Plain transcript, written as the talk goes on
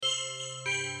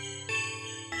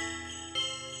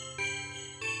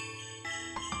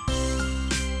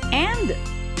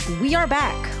And we are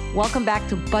back. Welcome back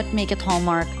to But Make It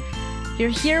Hallmark. You're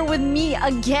here with me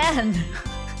again,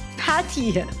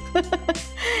 Patty.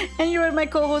 And you're with my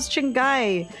co-host,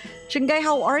 Chingai. Chingai,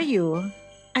 how are you?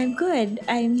 I'm good.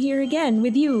 I'm here again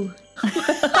with you.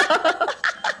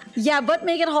 Yeah, But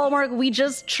Make It Hallmark, we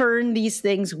just churn these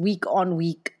things week on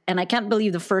week. And I can't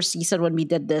believe the first season when we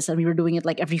did this and we were doing it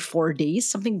like every 4 days,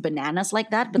 something bananas like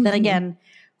that. But then again,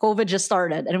 COVID just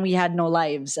started and we had no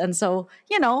lives. And so,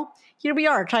 here we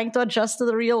are trying to adjust to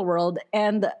the real world.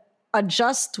 And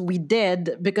adjust we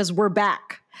did because we're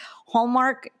back.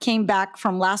 Hallmark came back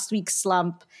from last week's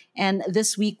slump. And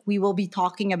this week we will be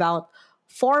talking about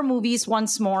 4 movies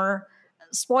once more.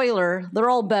 Spoiler, they're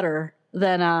all better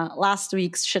than last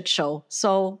week's shit show.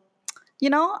 So,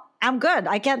 I'm good.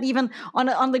 I can't even,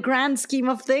 on the grand scheme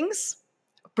of things,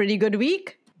 pretty good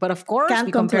week. But of course, Can't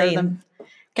we compare complain. them.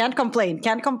 Can't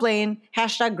complain.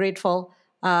 Hashtag grateful.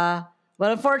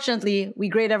 But unfortunately, we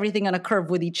grade everything on a curve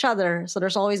with each other. So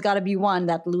there's always got to be one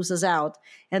that loses out.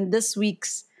 And this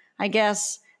week's, I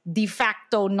guess, de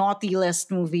facto naughty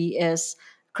list movie is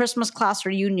Christmas Class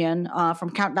Reunion from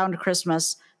Countdown to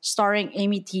Christmas, starring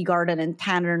Amy Teagarden and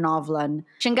Tanner Novlan.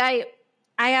 Chingai,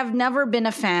 I have never been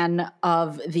a fan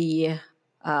of the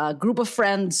group of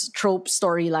friends trope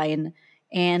storyline.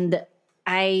 And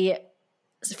I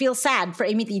feel sad for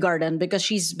Amy Teagarden because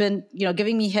she's been,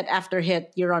 giving me hit after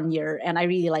hit year on year, and I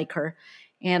really like her.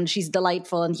 And she's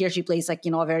delightful. And here she plays like,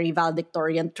 a very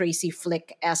valedictorian Tracy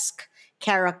Flick-esque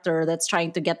character that's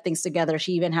trying to get things together.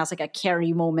 She even has like a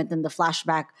Carrie moment in the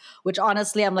flashback, which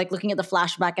honestly, I'm like looking at the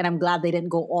flashback and I'm glad they didn't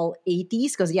go all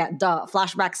 80s because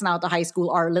flashbacks now to high school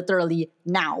are literally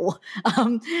now.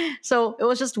 So it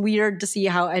was just weird to see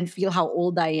how and feel how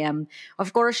old I am.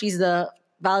 Of course, she's the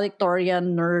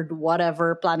valedictorian nerd,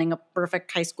 whatever, planning a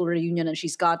perfect high school reunion, and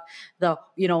she's got the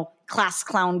class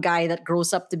clown guy that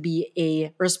grows up to be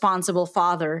a responsible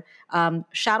father.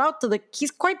 Shout out to he's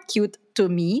quite cute to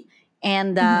me,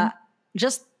 and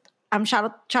just I'm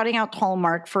shouting out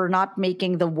Hallmark for not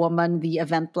making the woman the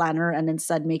event planner and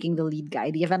instead making the lead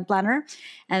guy the event planner.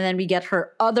 And then we get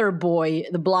her other boy,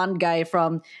 the blonde guy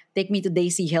from Take Me to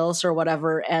Daisy Hills or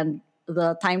whatever, and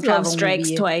the time travel Love Strikes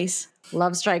movie. Twice.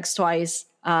 Love Strikes Twice.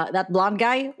 That blonde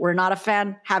guy, we're not a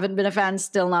fan. Haven't been a fan.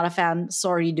 Still not a fan.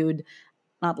 Sorry, dude.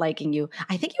 Not liking you.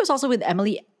 I think he was also with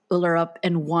Emily Ullerup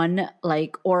in one,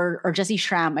 or Jesse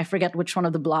Schramm. I forget which one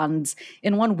of the blondes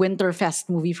in one Winterfest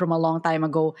movie from a long time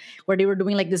ago where they were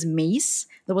doing like this mace.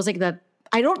 There was like that.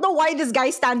 I don't know why this guy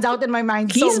stands out in my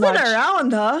mind so much. He's been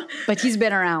around, huh? But he's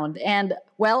been around, and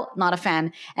not a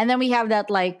fan. And then we have that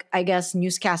I guess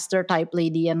newscaster type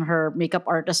lady and her makeup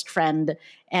artist friend.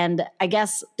 And I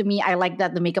guess to me, I like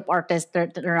that the makeup artist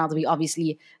turned out to be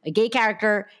obviously a gay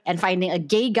character and finding a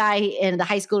gay guy in the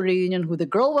high school reunion who the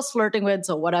girl was flirting with.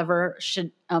 So whatever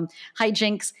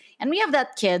hijinks. And we have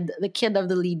that kid, the kid of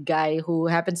the lead guy who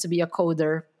happens to be a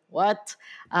coder. What?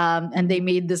 And they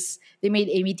made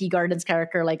Amy Teagarden's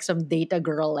character like some data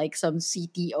girl, like some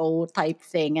CTO type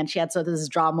thing. And she had this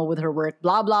drama with her work,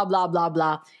 blah, blah, blah, blah,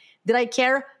 blah. Did I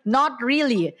care? Not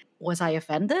really. Was I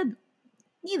offended?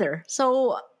 Neither.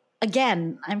 So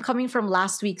again, I'm coming from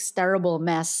last week's terrible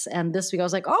mess. And this week I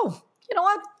was like, oh, you know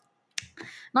what?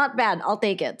 Not bad. I'll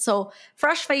take it. So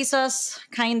fresh faces,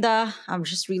 kinda. I'm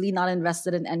just really not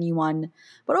invested in anyone.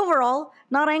 But overall,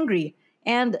 not angry.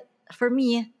 And for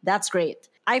me, that's great.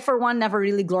 I, for one, never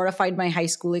really glorified my high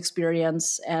school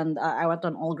experience, and I went to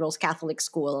an all-girls Catholic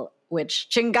school, which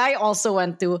Chingai also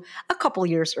went to a couple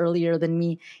years earlier than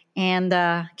me, and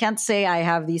can't say I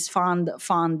have these fond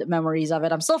memories of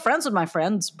it. I'm still friends with my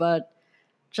friends, but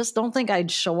just don't think I'd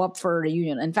show up for a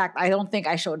reunion. In fact, I don't think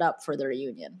I showed up for the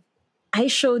reunion. I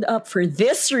showed up for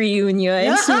this reunion.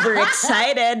 I'm super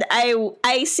excited.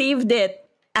 I saved it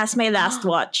as my last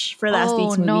watch for last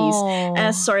week's movies. No. And I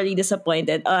was sorely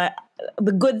disappointed.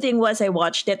 The good thing was I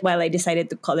watched it while I decided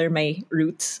to color my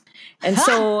roots. And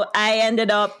so I ended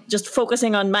up just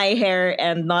focusing on my hair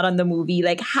and not on the movie.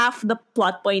 Like half the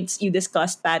plot points you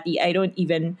discussed, Patty, I don't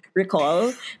even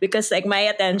recall because my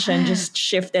attention just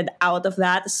shifted out of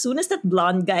that. As soon as that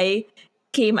blonde guy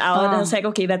came out, I was like,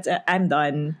 okay, I'm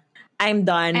done.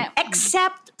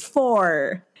 Except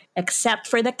for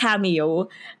the cameo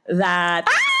that...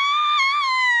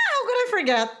 How could I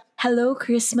forget? Hello,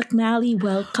 Chris McNally.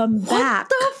 Welcome back. What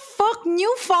the fuck?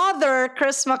 New father,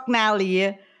 Chris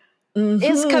McNally,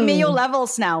 is cameo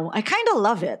levels now. I kind of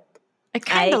love it. I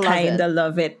kind of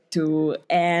love it too.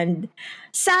 And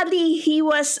sadly, he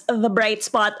was the bright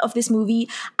spot of this movie.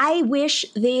 I wish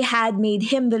they had made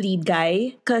him the lead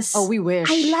guy because we wish.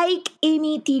 I like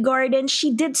Amy Teagarden.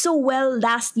 She did so well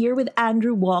last year with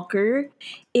Andrew Walker.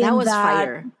 That in was that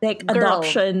fire. like Girl,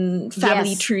 adoption family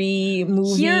yes. tree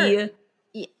Here,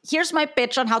 movie. here's my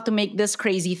pitch on how to make this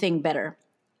crazy thing better.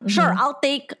 Sure, I'll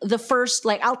take the first,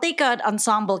 like, I'll take an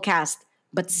ensemble cast,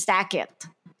 but stack it.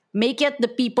 Make it the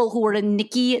people who were in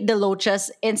Nikki DeLoach's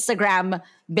Instagram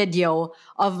video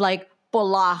of like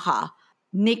Polaha,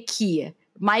 Nikki,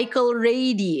 Michael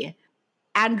Rady,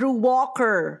 Andrew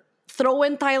Walker. Throw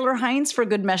in Tyler Hines for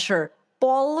good measure.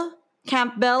 Paul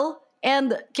Campbell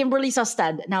and Kimberly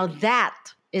Sustad. Now that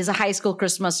is a high school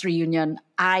Christmas reunion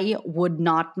I would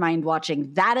not mind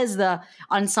watching. That is the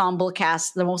ensemble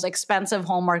cast, the most expensive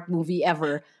Hallmark movie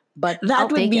ever. But I'll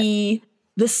That would take it. be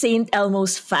the Saint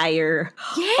Elmo's Fire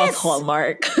of Yes.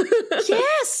 Hallmark.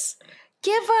 Yes.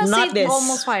 Give us Not Saint this.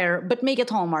 Almost Fire, but make it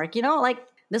Hallmark. You know, like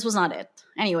this was not it.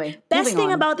 Anyway, Best moving thing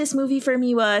on. about this movie for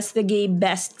me was the gay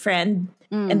best friend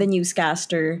and the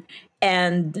newscaster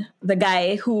and the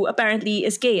guy who apparently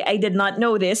is gay. I did not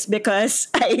know this because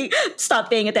I stopped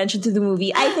paying attention to the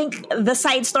movie. I think the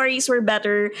side stories were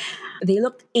better. They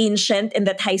looked ancient in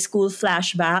that high school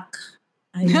flashback.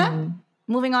 I mean,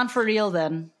 Moving on for real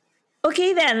then.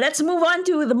 okay, then let's move on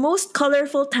to the most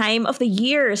colorful time of the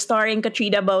year, starring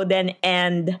Katrina Bowden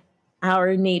and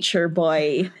our nature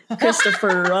boy,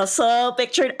 Christopher Russell,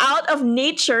 pictured out of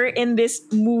nature in this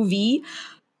movie.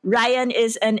 Ryan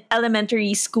is an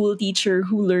elementary school teacher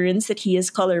who learns that he is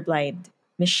colorblind.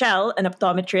 Michelle, an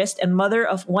optometrist and mother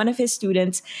of one of his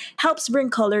students, helps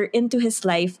bring color into his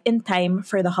life in time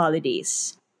for the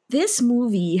holidays. This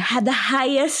movie had the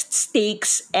highest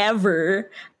stakes ever.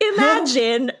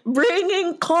 Imagine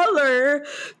bringing color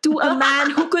to a man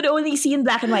who could only see in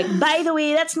black and white. By the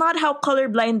way, that's not how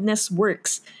colorblindness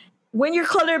works. When you're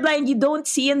colorblind, you don't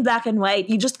see in black and white.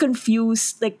 You just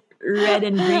confuse like red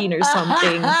and green or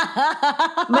something.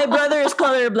 My brother is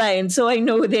colorblind, so I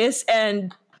know this.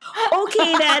 And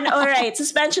okay, then, all right,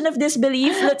 suspension of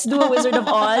disbelief. Let's do a Wizard of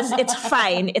Oz. It's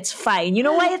fine. It's fine. You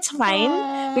know why it's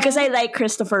fine? Because I like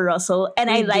Christopher Russell and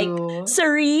I We like do.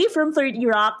 Suri from 30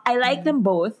 Rock. I like them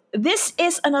both. This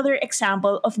is another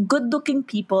example of good looking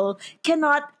people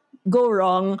cannot go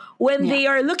wrong when they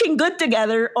are looking good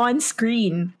together on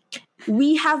screen.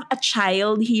 We have a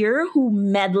child here who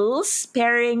meddles,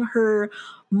 pairing her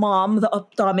mom, the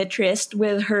optometrist,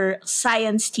 with her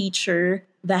science teacher,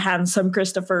 the handsome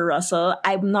Christopher Russell.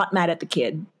 I'm not mad at the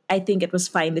kid. I think it was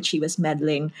fine that she was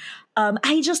meddling.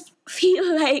 I just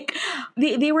feel like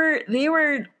they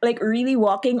were like really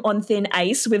walking on thin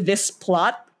ice with this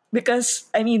plot because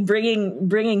I mean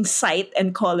bringing sight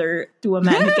and color to a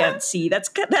man who can't see, that's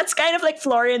kind of like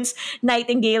Florence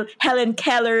Nightingale, Helen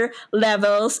Keller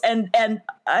levels, and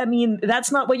I mean that's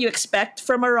not what you expect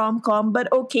from a rom-com, but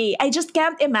okay, I just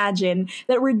can't imagine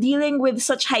that we're dealing with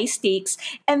such high stakes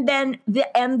and then the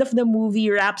end of the movie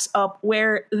wraps up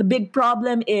where the big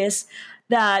problem is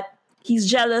that he's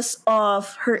jealous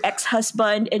of her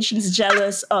ex-husband and she's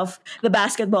jealous of the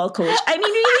basketball coach. I mean,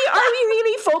 really, are we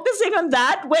really focusing on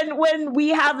that when we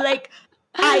have like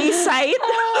eyesight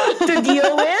to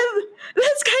deal with?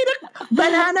 That's kind of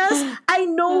bananas. I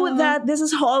know that this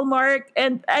is Hallmark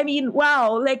and I mean,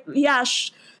 wow, like yeah,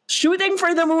 shooting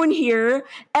for the moon here,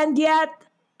 and yet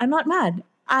I'm not mad.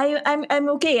 I'm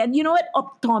okay. And you know what?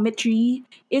 Optometry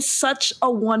is such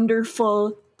a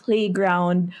wonderful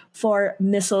playground for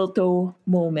mistletoe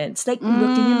moments. Like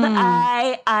looking in the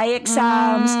eye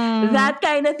exams, that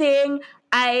kind of thing.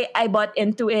 I bought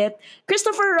into it.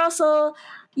 Christopher Russell,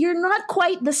 you're not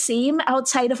quite the same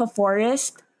outside of a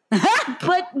forest.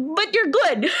 but you're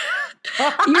good.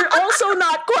 You're also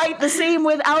not quite the same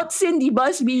without Cindy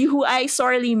Busby, who I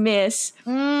sorely miss.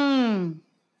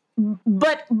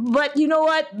 But you know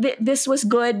what? This was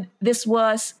good. This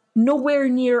was nowhere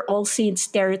near All Saints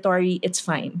territory. It's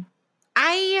fine.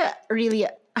 I really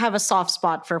have a soft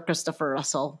spot for Christopher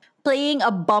Russell. Playing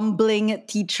a bumbling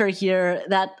teacher here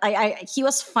that he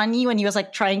was funny when he was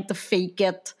like trying to fake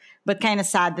it, but kind of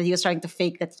sad that he was trying to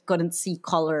fake that he couldn't see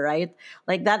color, right?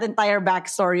 Like that entire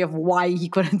backstory of why he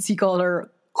couldn't see color,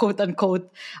 quote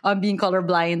unquote, being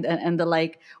colorblind and the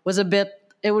like was a bit,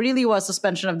 it really was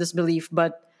suspension of disbelief,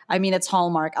 but I mean, it's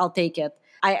Hallmark. I'll take it.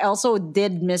 I also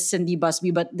did miss Cindy Busby,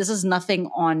 but this is nothing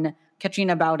on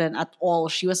Katrina Bowden at all.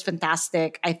 She was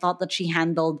fantastic. I thought that she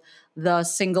handled the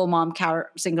single mom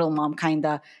kind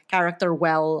of character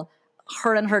well.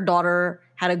 Her and her daughter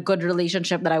had a good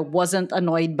relationship that I wasn't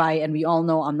annoyed by, and we all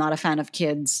know I'm not a fan of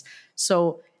kids.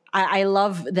 So I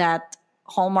love that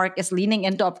Hallmark is leaning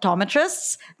into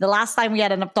optometrists. The last time we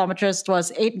had an optometrist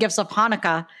was Eight Gifts of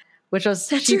Hanukkah, which was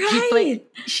she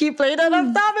played an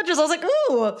optometrist. I was like,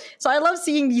 ooh. So I love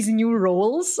seeing these new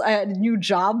roles, new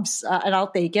jobs, and I'll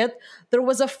take it. There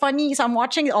was a funny, so I'm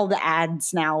watching all the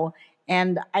ads now,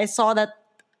 and I saw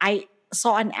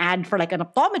an ad for like an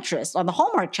optometrist on the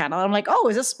Hallmark channel. I'm like, oh,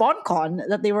 is this SpawnCon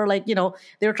that they were like,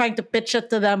 they were trying to pitch it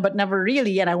to them, but never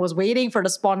really. And I was waiting for the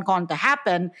SpawnCon to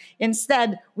happen.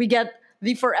 Instead, we get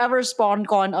the forever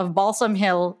SpawnCon of Balsam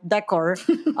Hill decor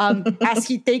as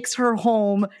he takes her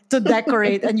home to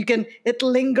decorate, and it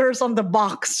lingers on the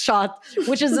box shot,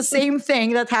 which is the same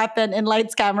thing that happened in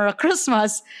Lights Camera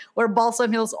Christmas, where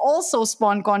Balsam Hills also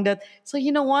SpawnConned it. So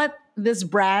you know what? This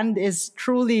brand is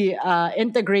truly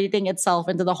integrating itself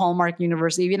into the Hallmark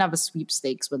universe. They even have a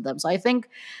sweepstakes with them. So I think,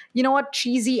 you know what,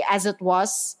 cheesy as it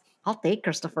was, I'll take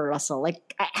Christopher Russell.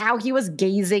 Like how he was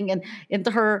gazing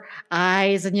into her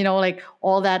eyes, and like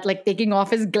all that, like taking off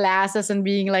his glasses and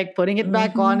being like putting it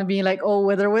back on and being like, oh,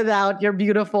 with or without, you're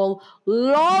beautiful.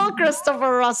 Lol,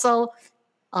 Christopher Russell.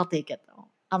 I'll take it though.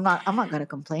 I'm not gonna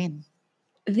complain.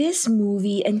 This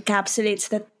movie encapsulates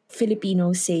that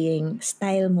Filipino saying,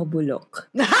 "Style mo bulok."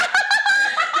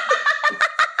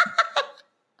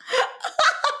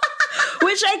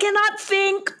 Which I cannot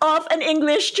think of an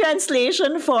English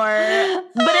translation for.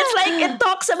 But it's like it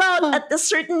talks about a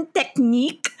certain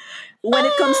technique when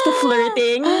it comes to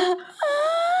flirting.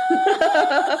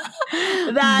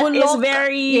 That is Bulok,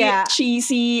 very yeah.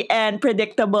 cheesy and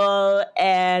predictable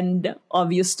and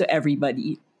obvious to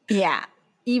everybody. Yeah.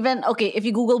 Even, okay, if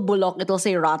you Google bulok, it'll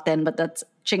say rotten, but that's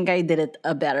Chinggay did it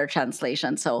a better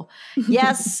translation. So,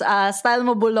 yes, Style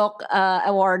Mo Bulok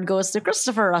award goes to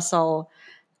Christopher Russell.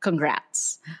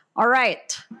 Congrats. All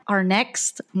right. Our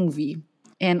next movie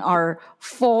in our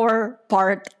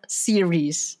 4-part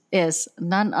series is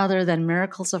none other than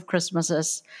Miracles of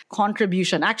Christmas's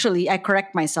contribution. Actually, I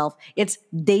correct myself. It's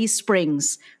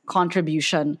Dayspring's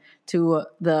contribution to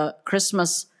the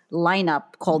Christmas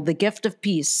lineup called The Gift of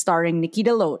Peace, starring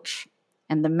Nikita Loach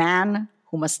and the man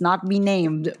who must not be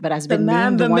named but has been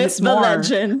man, named the once myth, the more.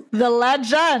 legend. The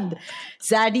legend.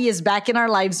 Zaddy is back in our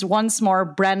lives once more,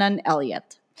 Brennan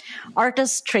Elliott.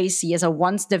 Artist Tracy is a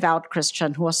once devout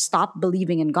Christian who has stopped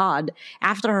believing in God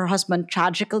after her husband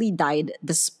tragically died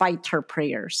despite her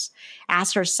prayers.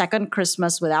 As her second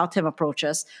Christmas without him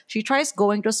approaches, she tries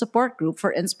going to a support group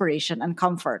for inspiration and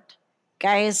comfort.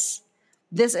 Guys,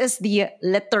 this is the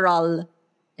literal,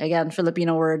 again,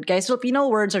 Filipino word. Guys, Filipino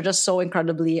words are just so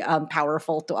incredibly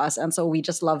powerful to us. And so we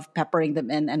just love peppering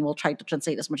them in, and we'll try to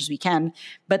translate as much as we can.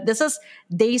 But this is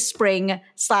Dayspring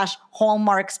 /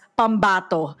 Hallmark's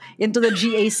pambato into the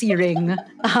GAC ring.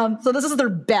 So this is their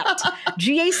bet.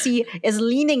 GAC is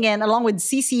leaning in along with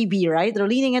CCB, right? They're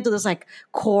leaning into this like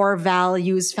core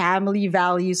values, family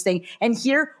values thing. And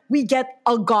here we get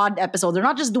a God episode. They're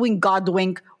not just doing God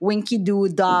wink, winky doo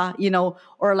da,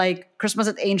 or like Christmas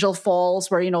at Angel Falls,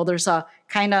 where, there's a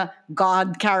kind of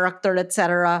God character,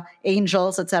 etc.,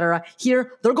 angels, etc.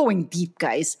 Here, they're going deep,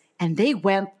 guys. And they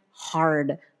went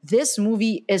hard. This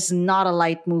movie is not a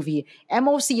light movie.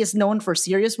 MOC is known for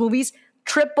serious movies.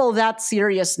 Triple that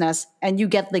seriousness, and you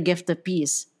get The Gift of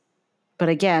Peace. But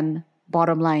again,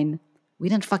 bottom line, we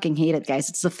didn't fucking hate it, guys.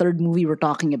 It's the third movie we're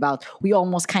talking about. We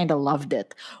almost kind of loved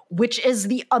it, which is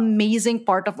the amazing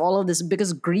part of all of this,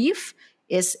 because grief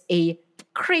is a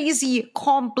crazy,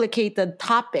 complicated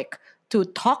topic to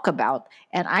talk about.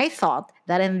 And I thought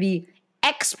that in the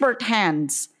expert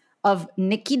hands of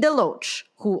Nikki DeLoach,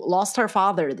 who lost her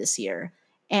father this year,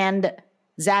 and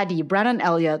Zaddy, Brennan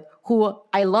Elliott, who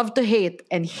I love to hate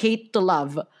and hate to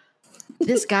love,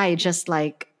 this guy just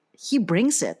he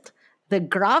brings it. The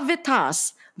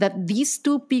gravitas that these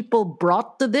two people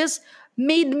brought to this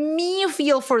made me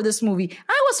feel for this movie.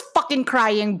 I was fucking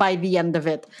crying by the end of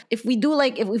it. If we do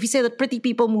if we say the Pretty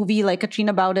People movie, like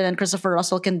Katrina Bowden and Christopher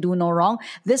Russell can do no wrong,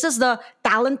 this is the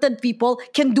talented people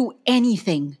can do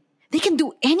anything. They can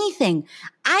do anything.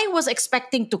 I was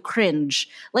expecting to cringe.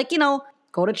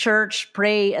 Go to church,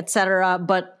 pray, etc.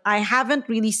 But I haven't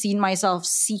really seen myself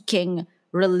seeking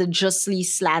religiously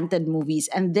slanted movies.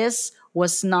 And this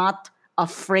was not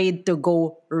afraid to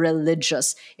go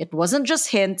religious. It wasn't just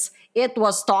hints. It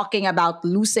was talking about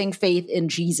losing faith in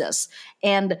Jesus.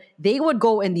 And they would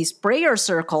go in these prayer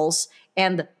circles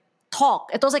and talk.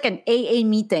 It was like an AA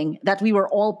meeting that we were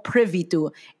all privy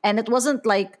to. And it wasn't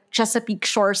like Chesapeake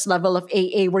Shores level of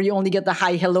AA where you only get the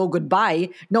hi, hello, goodbye.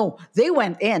 No, they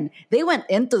went in. They went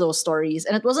into those stories.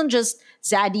 And it wasn't just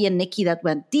Zaddy and Nikki that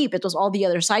went deep. It was all the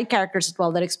other side characters as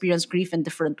well that experienced grief in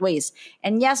different ways.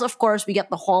 And yes, of course, we get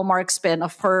the Hallmark spin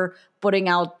of her putting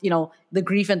out, the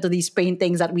grief into these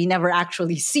paintings that we never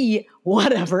actually see,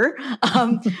 whatever.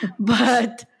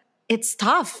 But it's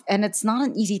tough and it's not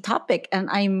an easy topic. And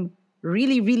I'm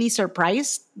really, really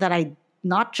surprised that I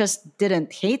not just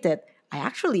didn't hate it, I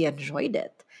actually enjoyed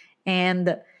it.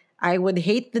 And I would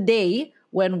hate the day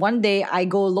when one day I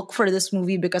go look for this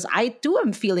movie because I too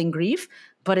am feeling grief,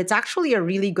 but it's actually a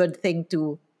really good thing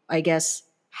to, I guess,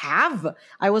 have.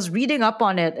 I was reading up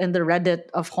on it in the Reddit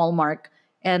of Hallmark,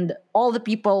 and all the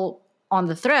people on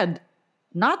the thread,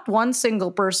 not one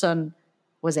single person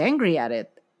was angry at it.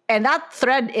 And that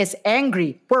thread is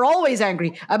angry. We're always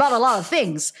angry about a lot of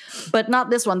things, but not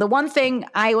this one. The one thing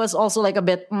I was also like a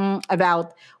bit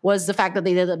about was the fact that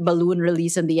they did a balloon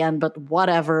release in the end, but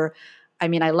whatever. I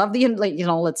mean, I love like,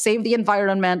 let's save the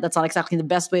environment. That's not exactly the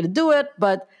best way to do it,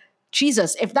 but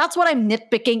Jesus, if that's what I'm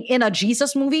nitpicking in a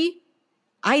Jesus movie,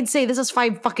 I'd say this is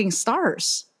 5 fucking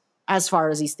stars as far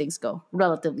as these things go,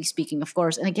 relatively speaking, of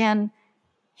course. And again,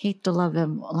 hate to love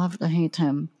him, love to hate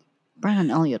him.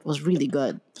 Brandon Elliott was really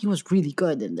good. He was really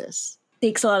good in this.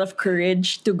 Takes a lot of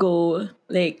courage to go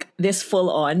like this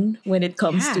full on when it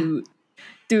comes to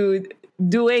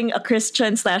doing a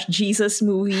Christian / Jesus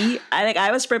movie.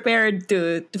 I was prepared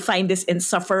to find this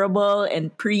insufferable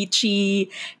and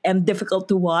preachy and difficult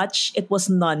to watch. It was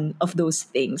none of those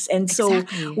things. And so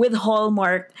with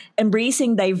Hallmark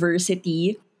embracing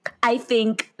diversity, I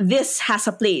think this has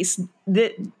a place.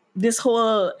 This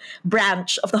whole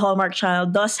branch of the Hallmark Channel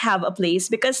does have a place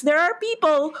because there are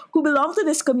people who belong to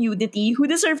this community who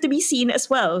deserve to be seen as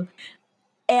well.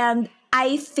 And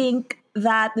I think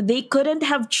that they couldn't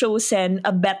have chosen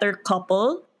a better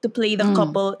couple to play the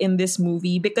couple in this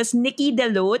movie because Nikki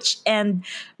DeLoach and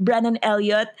Brennan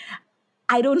Elliott,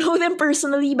 I don't know them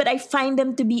personally, but I find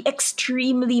them to be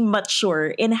extremely mature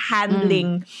in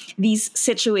handling these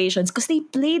situations because they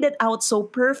played it out so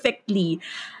perfectly.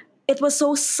 It was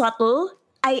so subtle.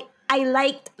 I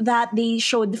liked that they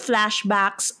showed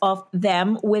flashbacks of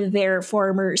them with their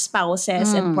former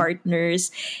spouses and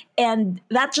partners. And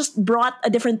that just brought a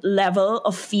different level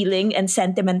of feeling and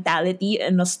sentimentality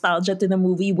and nostalgia to the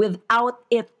movie without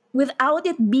it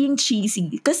being cheesy.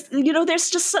 Because, there's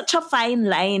just such a fine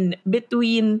line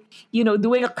between,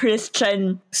 doing a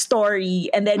Christian story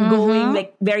and then going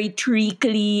like very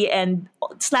treacly and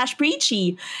 /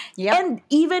 preachy. Yep. And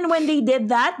even when they did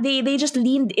that, they just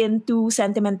leaned into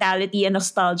sentimentality and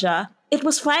nostalgia. It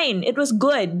was fine. It was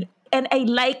good. And I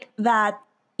like that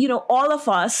all of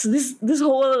us, this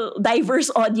whole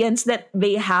diverse audience that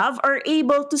they have, are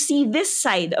able to see this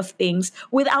side of things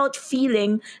without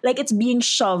feeling like it's being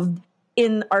shoved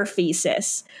in our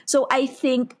faces. So I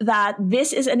think that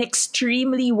this is an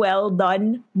extremely well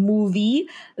done movie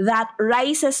that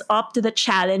rises up to the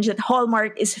challenge that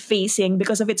Hallmark is facing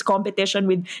because of its competition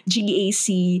with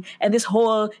GAC and this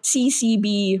whole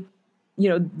CCB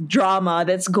drama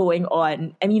that's going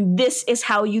on. I mean, this is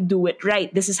how you do it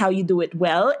right. This is how you do it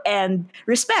well. And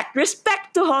respect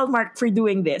to Hallmark for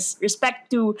doing this.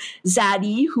 Respect to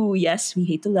Zaddy, who, yes, we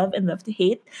hate to love and love to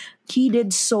hate. He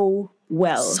did so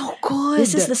well. So good.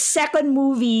 This is the second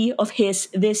movie of his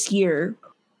this year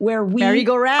where we are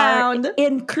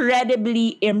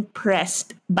incredibly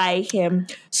impressed by him.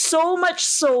 So much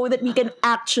so that we can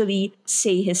actually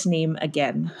say his name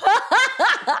again.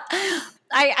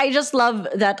 I just love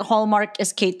that Hallmark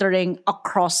is catering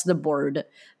across the board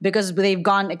because they've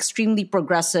gone extremely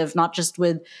progressive, not just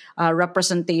with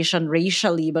representation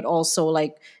racially, but also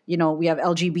we have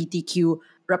LGBTQ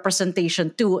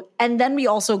representation too. And then we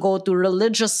also go to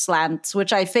religious slants,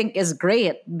 which I think is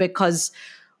great because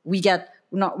we're getting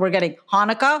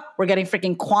Hanukkah, we're getting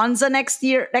freaking Kwanzaa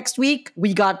next week.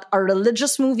 We got our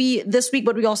religious movie this week,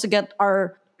 but we also get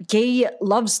our gay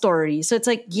love story. So it's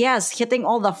like, yes, hitting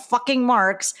all the fucking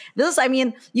marks.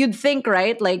 You'd think,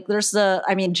 right? Like there's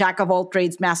jack of all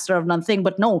trades, master of none thing,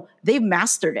 but no, they've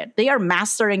mastered it. They are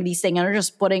mastering these things and are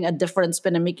just putting a different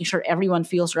spin and making sure everyone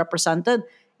feels represented.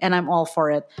 And I'm all for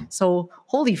it. So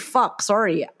holy fuck,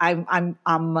 sorry. I'm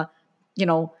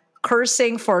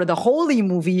cursing for the holy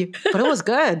movie, but it was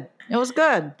good. It was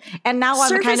good. And now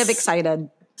I'm kind of excited.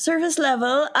 Surface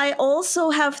level, I also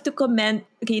have to comment.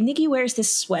 Okay, Nikki wears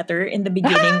this sweater in the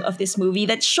beginning of this movie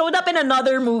that showed up in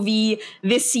another movie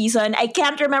this season. I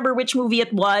can't remember which movie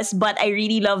it was, but I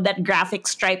really love that graphic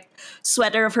striped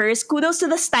sweater of hers. Kudos to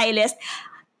the stylist.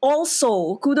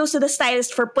 Also, kudos to the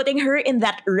stylist for putting her in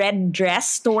that red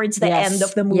dress towards the end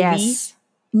of the movie. Yes.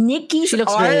 Nikki's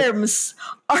arms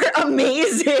are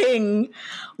amazing.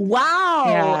 Wow.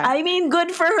 Yeah. I mean,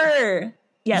 good for her.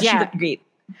 Yeah, she looked great.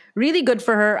 Really good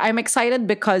for her. I'm excited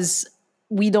because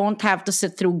we don't have to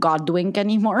sit through God Wink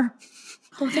anymore.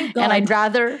 Oh, thank God. And I'd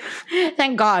rather,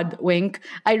 thank God, Wink.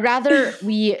 I'd rather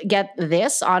we get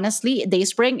this, honestly,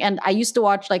 Dayspring. And I used to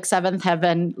watch like Seventh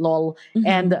Heaven, lol,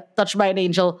 and Touched by an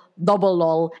Angel, double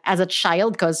lol, as a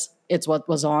child because it's what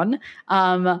was on.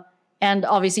 And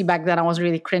obviously back then I was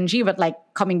really cringy, but like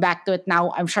coming back to it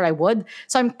now, I'm sure I would.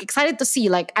 So I'm excited to see.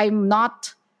 Like I'm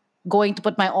not going to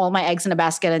put all my eggs in a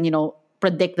basket and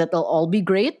predict that they'll all be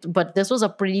great. But this was a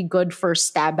pretty good first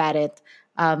stab at it.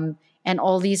 And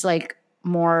all these like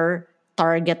more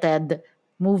targeted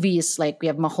movies, like we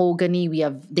have Mahogany, we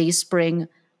have Dayspring.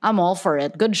 I'm all for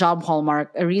it. Good job,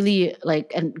 Hallmark. I really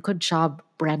like, and good job,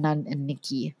 Brennan and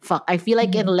Nikki. Fuck, I feel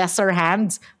like in lesser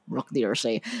hands, Brooke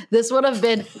D'Orsay, this would have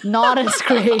been not as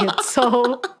great.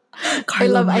 So I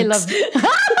love.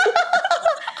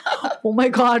 Oh my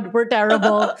God, we're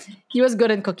terrible. He was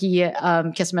good in Cookie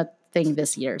Kismet thing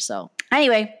this year. So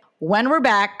anyway, when we're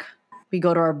back, we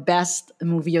go to our best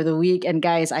movie of the week. And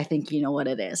guys, I think you know what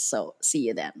it is. So see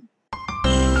you then.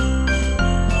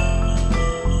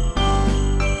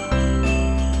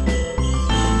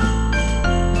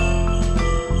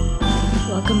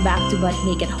 Welcome back to Butt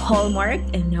Naked Hallmark,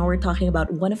 and now we're talking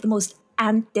about one of the most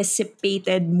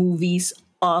anticipated movies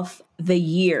of the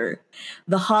year,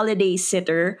 The Holiday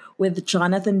Sitter, with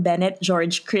Jonathan Bennett,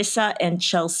 George Crissa, and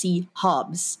Chelsea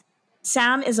Hobbs.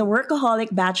 Sam is a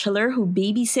workaholic bachelor who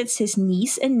babysits his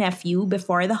niece and nephew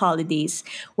before the holidays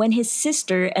when his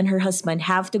sister and her husband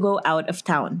have to go out of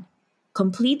town.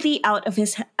 Completely out of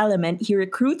his element, he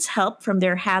recruits help from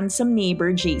their handsome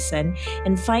neighbor Jason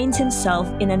and finds himself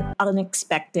in an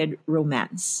unexpected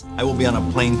romance. I will be on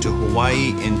a plane to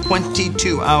Hawaii in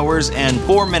 22 hours and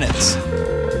 4 minutes.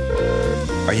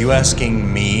 Are you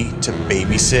asking me to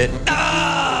babysit?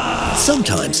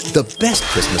 Sometimes the best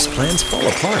Christmas plans fall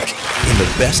apart in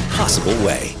the best possible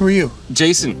way. Who are you?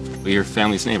 Jason, your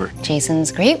family's neighbor.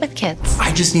 Jason's great with kids.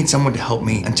 I just need someone to help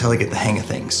me until I get the hang of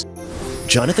things.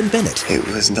 Jonathan Bennett, It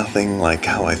was nothing like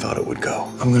how I thought it would go.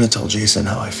 I'm gonna tell Jason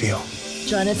how I feel.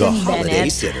 Jonathan The Holiday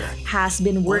Bennett Sitter. has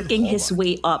been working his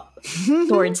way up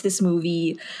towards this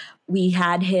movie. We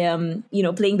had him,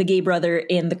 playing the gay brother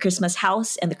in The Christmas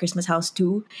House and The Christmas House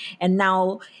 2. And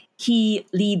now he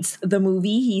leads the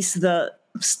movie. He's the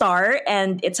star,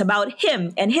 and it's about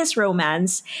him and his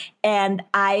romance. And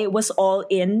I was all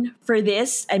in for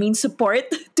this. I mean, support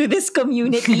to this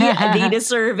community. They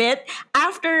deserve it.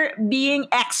 After being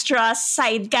extra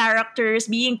side characters,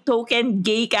 being token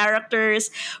gay characters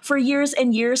for years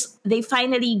and years, they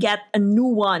finally get a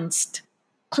nuanced,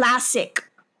 classic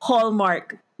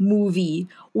Hallmark movie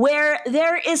where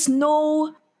there is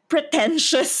no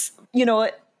pretentious,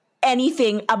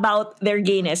 anything about their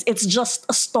gayness. It's just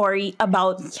a story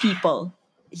about people.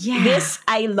 Yeah. This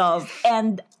I love.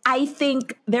 And I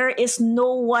think there is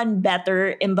no one better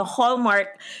in the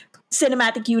Hallmark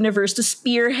cinematic universe to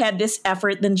spearhead this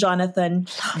effort than Jonathan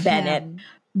Bennett.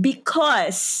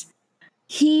 Because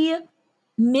he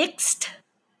mixed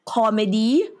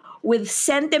comedy with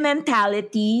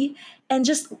sentimentality and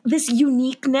just this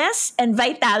uniqueness and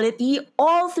vitality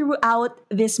all throughout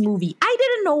this movie. I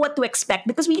didn't know what to expect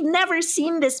because we've never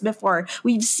seen this before.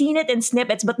 We've seen it in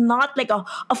snippets, but not like a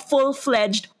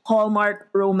full-fledged Hallmark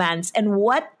romance. And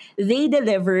what they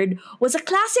delivered was a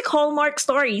classic Hallmark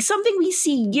story, something we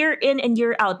see year in and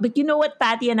year out. But you know what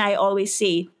Patty and I always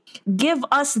say? Give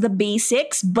us the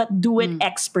basics, but do it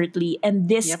expertly. And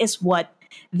this is what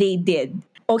they did.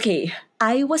 Okay,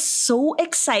 I was so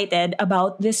excited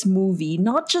about this movie,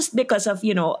 not just because of,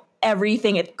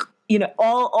 everything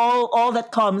all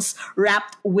that comes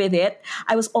wrapped with it.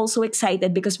 I was also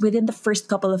excited because within the first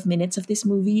couple of minutes of this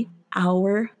movie,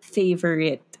 our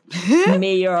favorite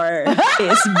mayor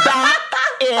is back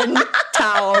in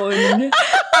town.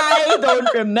 I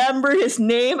don't remember his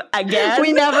name again.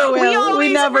 We never will. We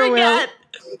always never forget.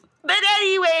 But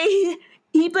anyway,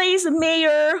 he plays the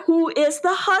mayor who is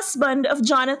the husband of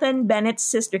Jonathan Bennett's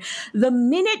sister. The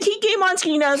minute he came on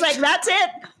screen, I was like, that's it.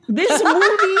 This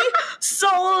movie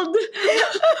sold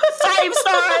 5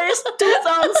 stars, 2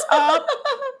 thumbs up.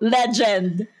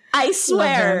 Legend. I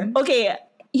swear. Okay,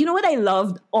 you know what I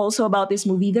loved also about this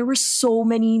movie? There were so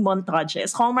many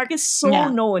montages. Hallmark is so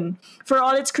known for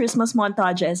all its Christmas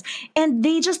montages. And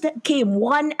they just came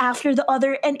one after the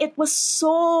other. And it was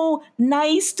so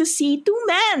nice to see 2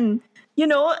 men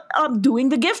doing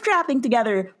the gift wrapping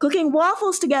together, cooking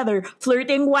waffles together,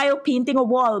 flirting while painting a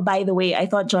wall. By the way, I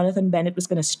thought Jonathan Bennett was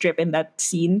going to strip in that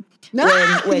scene when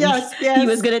he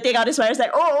was going to take out his sweater.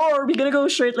 Like, are we going to go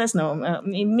shirtless? No,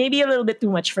 maybe a little bit too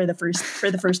much for the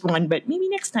first one, but maybe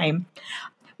next time.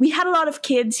 We had a lot of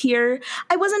kids here.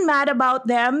 I wasn't mad about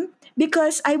them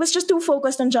because I was just too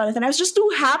focused on Jonathan. I was just too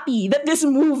happy that this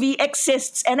movie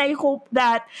exists. And I hope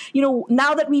that,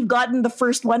 now that we've gotten the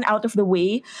first one out of the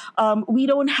way, we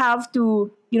don't have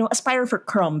to, aspire for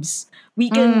crumbs. We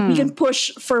can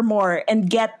push for more and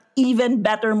get even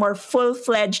better, more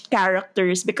full-fledged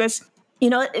characters because You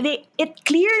know,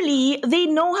 they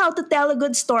know how to tell a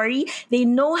good story. They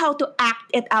know how to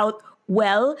act it out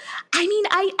well. I mean,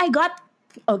 I got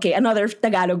okay, another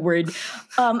Tagalog word.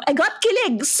 I got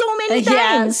kilig so many times.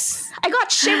 Yes. I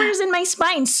got shivers in my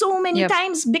spine so many Yep.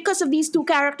 times because of these two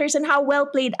characters and how well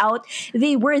played out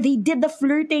they were. They did the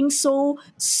flirting so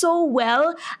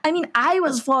well. I mean, I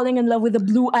was falling in love with the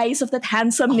blue eyes of that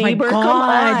handsome my neighbor. Come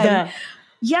God. on.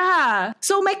 Yeah.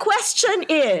 So my question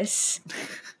is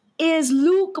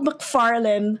Luke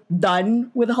McFarlane done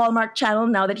with the Hallmark Channel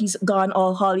now that he's gone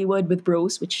all Hollywood with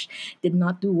Rose, which did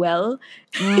not do well?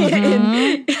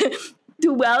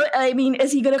 Do well? I mean,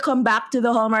 is he going to come back to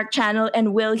the Hallmark Channel,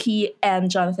 and will he and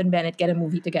Jonathan Bennett get a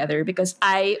movie together? Because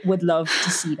I would love to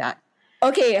see that.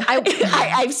 Okay,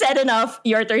 I've said enough.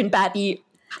 Your turn, Patty.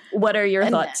 What are your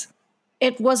thoughts?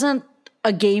 It wasn't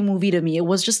a gay movie to me. It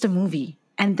was just a movie.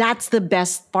 And that's the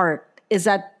best part, is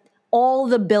that all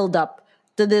the build up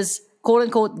to this quote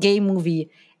unquote gay movie,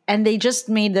 and they just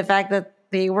made the fact that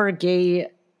they were gay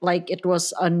like it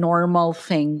was a normal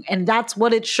thing. And that's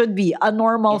what it should be, a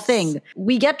normal thing.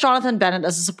 We get Jonathan Bennett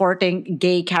as a supporting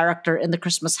gay character in The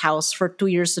Christmas House for 2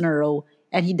 years in a row,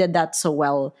 and he did that so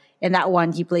well. In that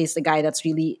one, he plays the guy that's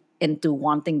really into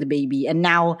wanting the baby. And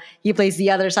now he plays the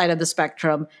other side of the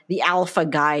spectrum, the alpha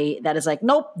guy that is like,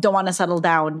 nope, don't want to settle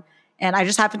down. And I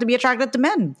just happen to be attracted to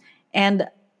men. And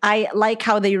I like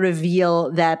how they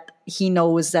reveal that he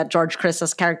knows that George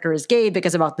Chris's character is gay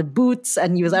because about the boots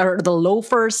and he was or the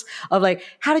loafers of like,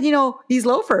 how did you know these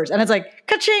loafers? And it's like,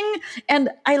 ka-ching! And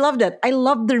I loved it. I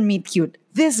loved their meet cute.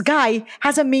 This guy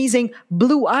has amazing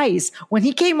blue eyes. When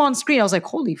he came on screen, I was like,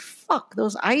 holy fuck,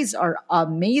 those eyes are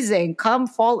amazing. Come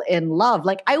fall in love.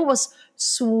 Like I was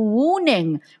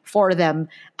swooning for them.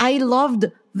 I loved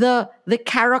the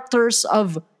characters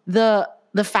of the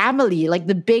family, like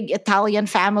the big Italian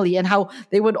family, and how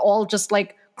they would all just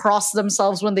like cross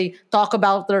themselves when they talk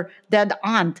about their dead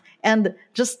aunt. And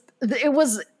just it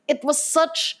was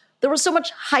such, there was so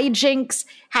much hijinks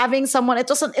having someone.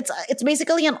 It's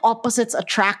basically an opposites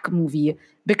attract movie,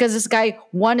 because this guy,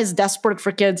 one is desperate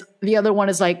for kids, the other one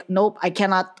is like, nope, I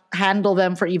cannot handle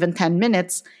them for even 10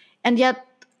 minutes. And yet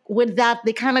with that,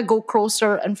 they kind of go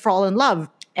closer and fall in love.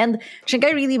 And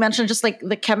Shinkai really mentioned just like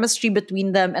the chemistry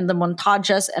between them and the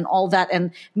montages and all that,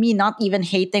 and me not even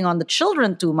hating on the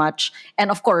children too much. And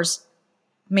of course,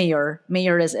 Mayor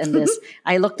is in this.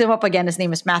 I looked him up again. His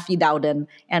name is Matthew Dowden,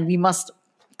 and we must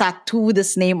tattoo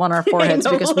this name on our foreheads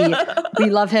because we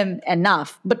love him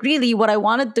enough. But really, what I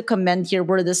wanted to commend here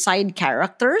were the side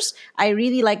characters. I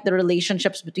really like the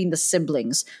relationships between the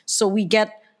siblings. So we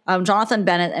get Jonathan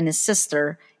Bennett and his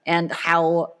sister, and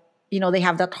how, you know, they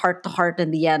have that heart to heart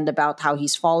in the end about how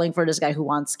he's falling for this guy who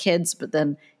wants kids, but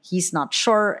then he's not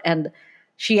sure. And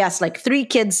she has like 3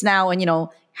 kids now, and you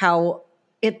know, how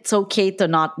it's okay to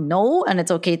not know, and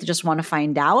it's okay to just want to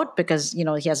find out, because you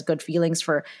know he has great feelings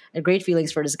for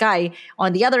this guy.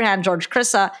 On the other hand, George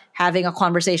Crissa having a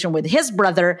conversation with his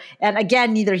brother, and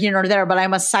again, neither here nor there, but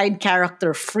I'm a side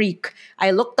character freak.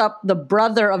 I looked up the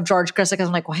brother of George Crissa because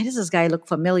I'm like, why does this guy look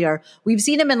familiar? We've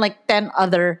seen him in like 10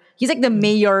 other. He's like the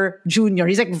mayor junior.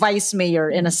 He's like vice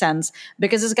mayor in a sense,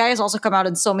 because this guy has also come out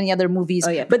in so many other movies. Oh,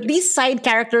 yeah. But these side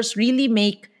characters really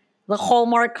make the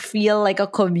Hallmark feel like a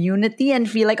community, and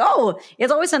feel like, oh,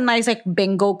 it's always a nice like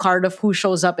bingo card of who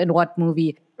shows up in what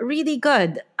movie. Really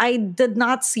good. I did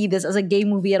not see this as a gay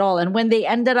movie at all. And when they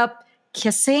ended up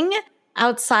kissing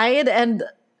outside, and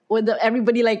with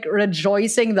everybody like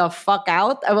rejoicing the fuck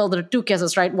out. Well, there are 2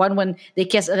 kisses, right? One when they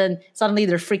kiss and then suddenly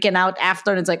they're freaking out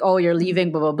after, and it's like, oh, you're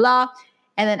leaving, blah, blah, blah.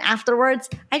 And then afterwards,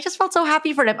 I just felt so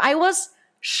happy for them. I was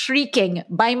shrieking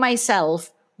by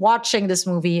myself watching this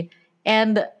movie.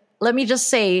 And let me just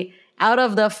say, out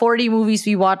of the 40 movies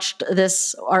we watched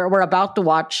this, or we're about to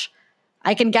watch,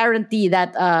 I can guarantee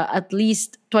that at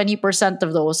least 20%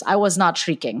 of those, I was not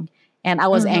shrieking and I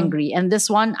was angry. And this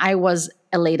one, I was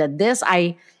elated.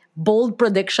 Bold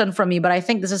prediction from me, but I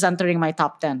think this is entering my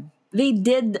top 10. They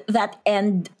did that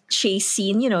end chase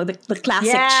scene, you know, the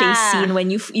classic chase scene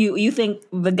when you think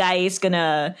the guy is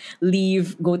gonna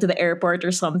leave, go to the airport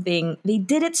or something. They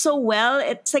did it so well.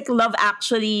 It's like Love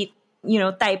Actually, you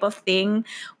know, type of thing,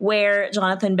 where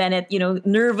Jonathan Bennett, you know,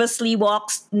 nervously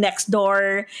walks next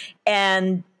door,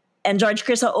 and George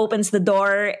Crissa opens the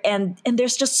door, and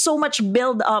there's just so much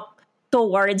build up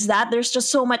towards that. There's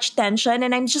just so much tension,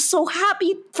 and I'm just so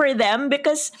happy for them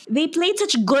because they played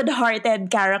such good-hearted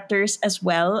characters as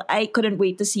well. I couldn't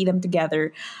wait to see them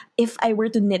together. If I were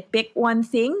to nitpick one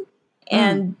thing,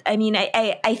 and I mean,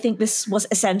 I think this was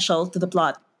essential to the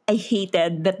plot. I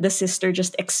hated that the sister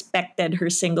just expected her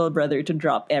single brother to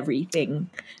drop everything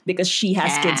because she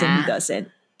has kids and he doesn't.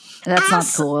 That's not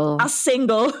as cool. a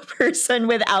single person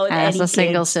without As any a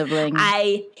single kids, sibling.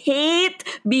 I hate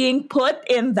being put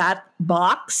in that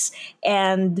box.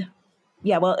 And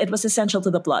yeah, well, it was essential to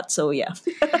the plot. So yeah.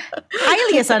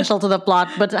 Highly essential to the plot,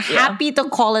 but happy to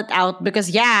call it out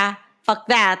because fuck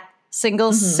that.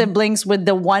 Single siblings with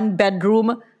the one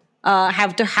bedroom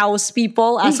have to house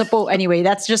people as opposed. Anyway,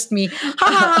 that's just me. Ha,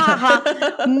 ha,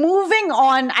 ha, ha. Moving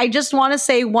on, I just want to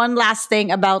say one last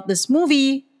thing about this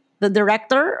movie. The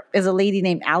director is a lady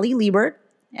named Ali Liebert,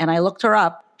 and I looked her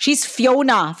up. She's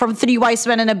Fiona from Three Wise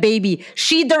Men and a Baby.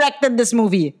 She directed this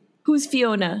movie. Who's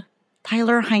Fiona?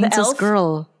 Tyler Hines' elf?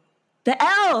 girl. The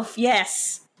elf.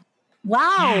 Yes.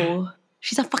 Wow.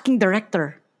 She's a fucking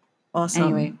director. Awesome.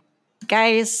 Anyway,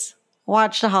 guys,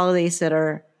 watch The Holiday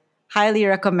Sitter. Highly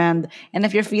recommend. And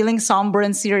if you're feeling somber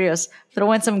and serious,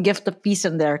 throw in some gift of peace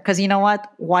in there. Because you know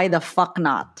what? Why the fuck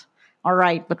not? All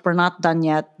right, but we're not done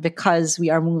yet because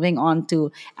we are moving on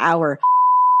to our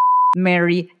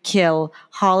Marry Kill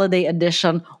Holiday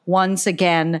Edition once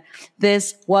again.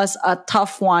 This was a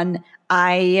tough one.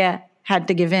 I had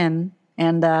to give in.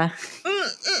 And let's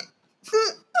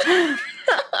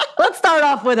start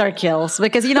off with our kills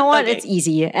because you know what? Okay. It's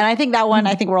easy. And I think that one,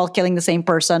 I think we're all killing the same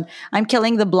person. I'm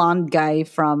killing the blonde guy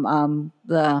from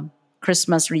the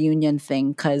Christmas reunion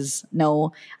thing because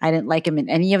no, I didn't like him in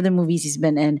any of the movies he's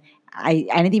been in. I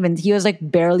didn't even, he was like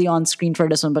barely on screen for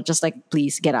this one, but just like,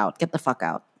 please get out, get the fuck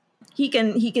out. He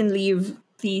can leave.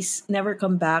 Please never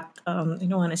come back. I don't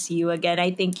want to see you again.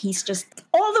 I think he's just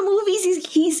all the movies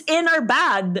he's in are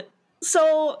bad.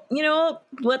 So,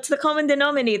 what's the common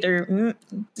denominator?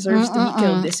 Deserves to be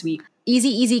killed this week.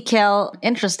 Easy kill.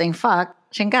 Interesting fuck.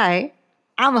 Shinkai,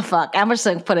 I'm a fuck. I'm just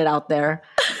going to put it out there.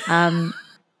 I'm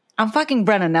fucking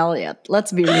Brennan Elliott.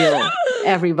 Let's be real,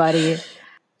 everybody.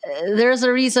 There's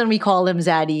a reason we call him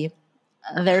Zaddy.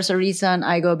 There's a reason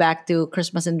I go back to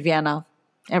Christmas in Vienna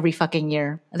every fucking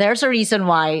year. There's a reason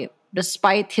why,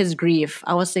 despite his grief,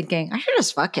 I was thinking I should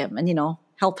just fuck him and,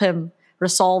 help him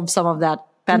resolve some of that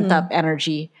pent-up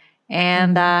energy.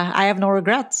 And I have no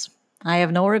regrets. I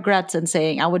have no regrets in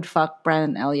saying I would fuck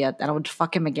Brennan Elliott and I would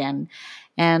fuck him again.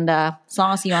 And as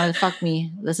long as he wanted to fuck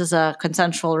me, this is a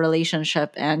consensual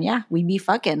relationship. And yeah, we be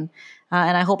fucking.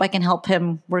 And I hope I can help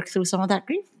him work through some of that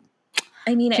grief.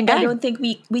 I mean, I Shinkai. don't think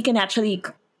we can actually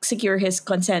secure his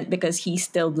consent because he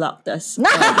still blocked us on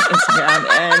Instagram,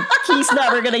 and he's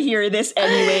never gonna hear this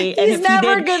anyway. And He's if never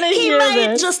he did, gonna he hear might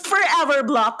this. just forever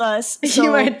block us. He So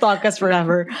might block us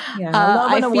forever. Yeah,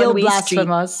 love on I a feel one-way street.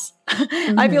 blasphemous.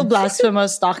 I feel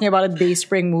blasphemous talking about a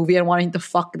Dayspring movie and wanting to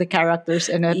fuck the characters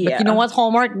in it. But Yeah. you know what,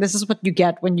 Hallmark? This is what you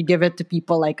get when you give it to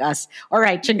people like us. All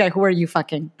right, Chingai, who are you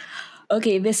fucking?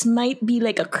 okay, this might be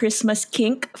like a Christmas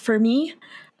kink for me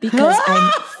because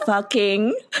I'm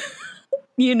fucking.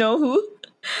 You know who?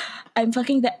 I'm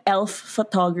fucking the elf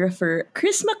photographer,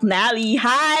 Chris McNally.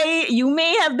 Hi! You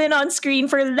may have been on screen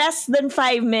for less than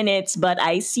 5 minutes, but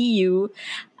I see you.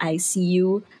 I see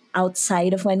you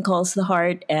outside of When Calls the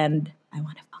Heart, and I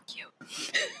want to fuck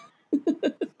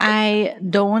you. I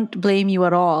don't blame you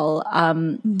at all.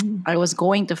 I was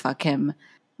going to fuck him,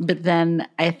 but then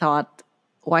I thought,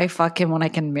 why fuck him when I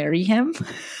can marry him?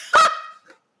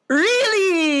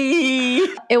 Really?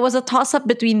 It was a toss-up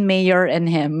between Mayor and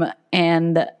him,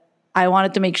 and I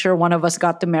wanted to make sure one of us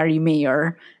got to marry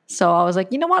Mayor. So I was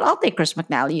like, you know what? I'll take Chris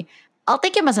McNally. I'll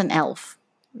take him as an elf.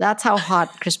 That's how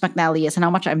hot Chris McNally is and how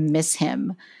much I miss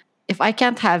him. If I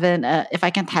can't have him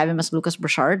as Lucas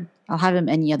Burchard, I'll have him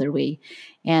any other way.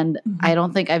 And I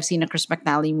don't think I've seen a Chris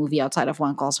McNally movie outside of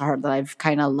One Calls the Heart that I've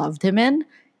kind of loved him in.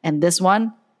 And this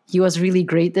one, he was really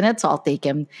great in it, so I'll take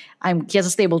him. He has a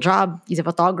stable job. He's a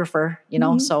photographer,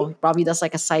 so he probably does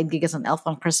like a side gig as an elf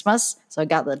on Christmas. So I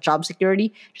got the job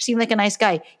security. Just seemed like a nice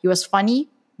guy. He was funny,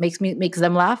 makes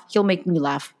them laugh. He'll make me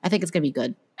laugh. I think it's gonna be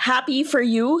good. Happy for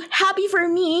you. Happy for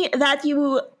me that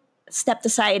you stepped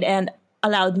aside and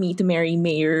allowed me to marry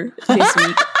Mayor this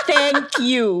week. Thank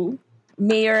you.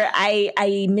 Mayor,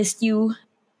 I missed you.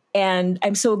 And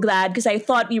I'm so glad because I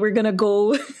thought we were going to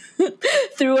go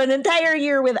through an entire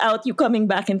year without you coming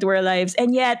back into our lives.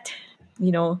 And yet,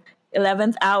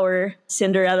 11th hour,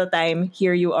 Cinderella time,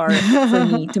 here you are for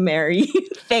me to marry.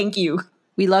 Thank you.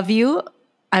 We love you.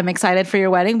 I'm excited for your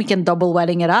wedding. We can double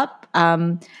wedding it up.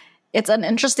 It's an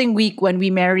interesting week when we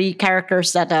marry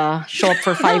characters that show up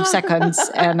for 5 seconds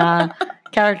and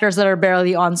characters that are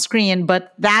barely on screen.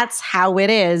 But that's how it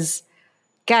is.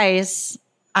 Guys,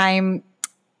 I'm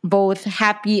both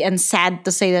happy and sad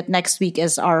to say that next week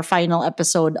is our final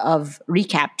episode of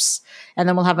recaps. And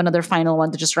then we'll have another final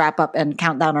one to just wrap up and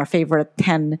count down our favorite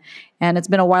 10. And it's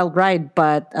been a wild ride,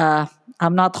 but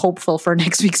I'm not hopeful for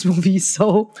next week's movie.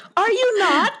 So Are you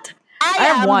not? I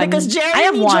have am one. because I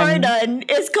have Jeremy one. Jordan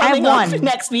is coming I up have one.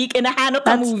 next week in a Hanukkah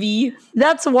That's- movie.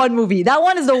 that's one movie. That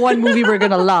one is the one movie we're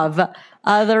gonna love.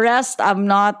 The rest, I'm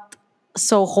not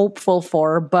so hopeful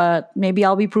for, but maybe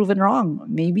I'll be proven wrong.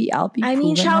 Maybe I'll be. I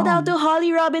mean, proven shout wrong. out to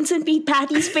Holly Robinson, Pete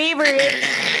Patty's favorite.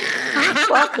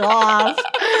 Fuck off.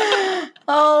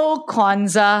 Oh,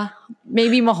 Kwanzaa.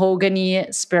 Maybe Mahogany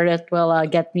Spirit will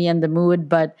get me in the mood.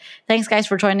 But thanks, guys,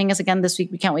 for joining us again this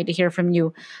week. We can't wait to hear from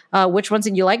you. Which ones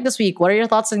did you like this week? What are your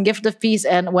thoughts on Gift of Peace?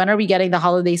 And when are we getting the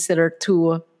Holiday Sitter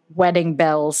 2 Wedding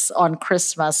Bells on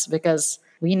Christmas? Because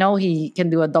we know he can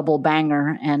do a double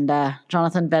banger. And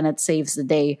Jonathan Bennett saves the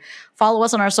day. Follow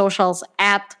us on our socials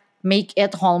at Make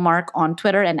It Hallmark on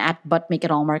Twitter and at But Make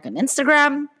It Hallmark on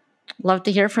Instagram. Love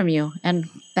to hear from you. And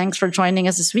thanks for joining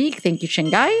us this week. Thank you,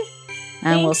 Chingai.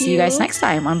 And we'll see you guys next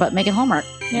time on But Make It Hallmark.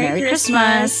 Merry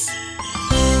Christmas.